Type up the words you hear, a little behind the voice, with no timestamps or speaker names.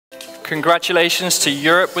Congratulations to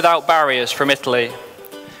Europe Without Barriers from Italy.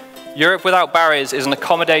 Europe Without Barriers is an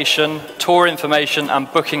accommodation, tour information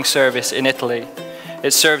and booking service in Italy.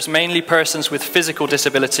 It serves mainly persons with physical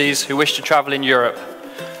disabilities who wish to travel in Europe.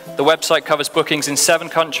 The website covers bookings in 7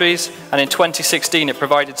 countries, and in 2016 it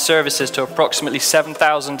provided services to approximately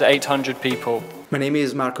 7,800 people. My name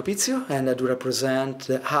is Marco Pizzio and I do represent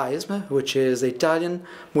the ISM, which is the Italian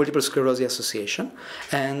Multiple Sclerosi Association,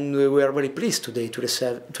 and we are very pleased today to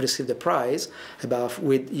receive the prize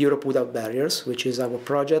with Europe Without Barriers, which is our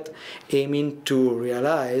project aiming to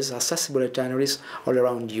realize accessible itineraries all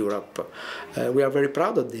around Europe. We are very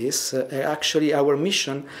proud of this. Actually, our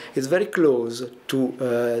mission is very close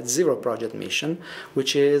to Zero Project mission,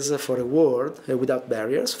 which is for a world without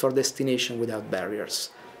barriers, for destination without barriers.